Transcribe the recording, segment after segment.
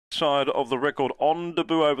outside of the record on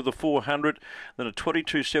debut over the 400, then a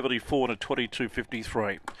 22.74 and a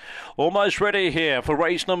 22.53. Almost ready here for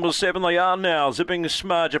race number 7. They are now. Zipping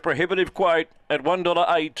Smudge, a prohibitive quote at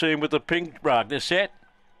 $1.18 with the pink rug. They're set.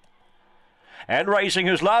 And racing,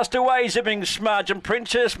 who's last away, Zipping Smudge, and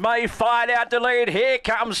Princess May fired out to lead. Here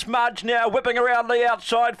comes Smudge now, whipping around the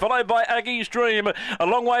outside, followed by Aggie's Dream. A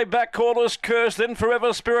long way back, Caller's Curse, then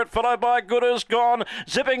Forever Spirit, followed by Good As Gone.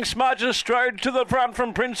 Zipping Smudge has strode to the front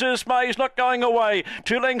from Princess May. He's not going away.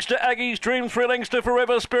 2 lengths to Aggie's Dream, 3 lengths to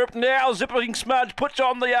Forever Spirit. Now Zipping Smudge puts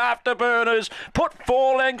on the afterburners. Put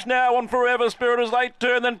 4 lengths now on Forever Spirit as they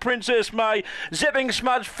turn, then Princess May. Zipping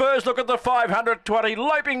Smudge first look at the 520,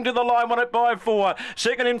 loping to the line, won it by 4.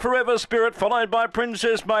 Second in Forever Spirit, followed by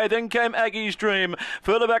Princess May. Then came Aggie's Dream.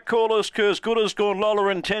 Further back, Caller's Curse, Good As Gone, Lola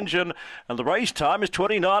Intention. And the race time is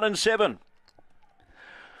 29.7.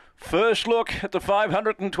 First look at the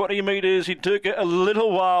 520 metres. He took a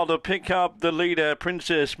little while to pick up the leader,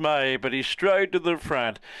 Princess May, but he strode to the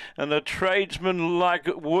front. And a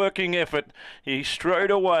tradesman-like working effort, he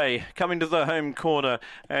strode away, coming to the home corner.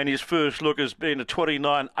 And his first look has been a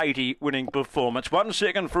 29.80 winning performance. 1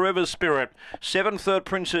 second, Forever Spirit. 7th, third,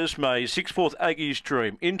 Princess May. 6th, 4th, Aggie's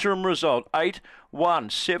Dream. Interim result,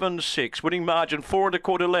 8.176. Winning margin, 4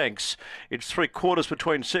 1/4 lengths. It's 3/4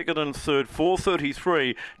 between second and third.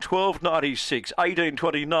 4.33. 12.96,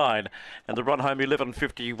 18.29, and the run home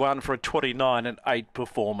 11.51 for a 29.8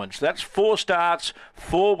 performance. That's 4 starts,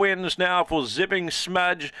 4 wins now for Zipping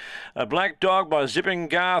Smudge. A black dog by Zipping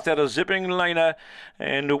Garth out of Zipping Lena,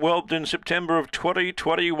 and whelped in September of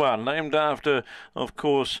 2021. Named after, of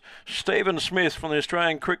course, Stephen Smith from the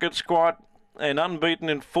Australian Cricket Squad, and unbeaten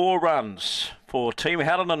in 4 runs for Team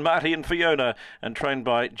Helen and Marty and Fiona, and trained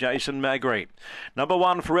by Jason Magri. Number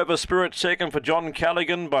 1, Forever Spirit. Second for John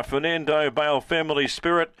Callaghan by Fernando Bale Family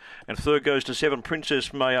Spirit. And third goes to 7,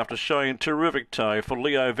 Princess May, after showing terrific toe for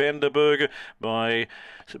Leo Vanderberg by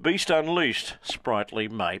Beast Unleashed, Sprightly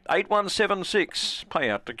May. 8.176,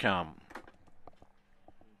 payout to come.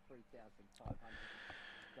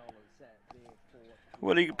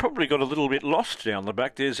 Well, he probably got a little bit lost down the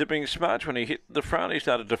back there, Zipping Smudge. When he hit the front, he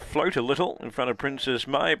started to float a little in front of Princess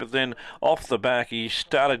May, but then off the back he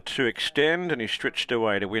started to extend, and he stretched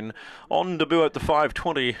away to win on debut at the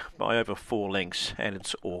 520 by over 4 lengths, and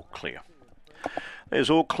it's all clear. There's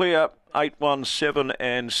all clear, 8, 1, 7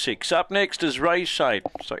 and 6. Up next is race 8.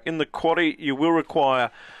 So in the quaddie you will require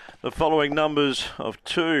the following numbers of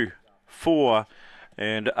 2, 4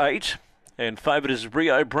 and 8, and favoured is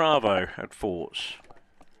Rio Bravo at 4s.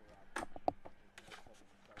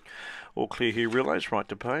 All clear here, relays, right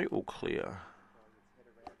to pay, all clear.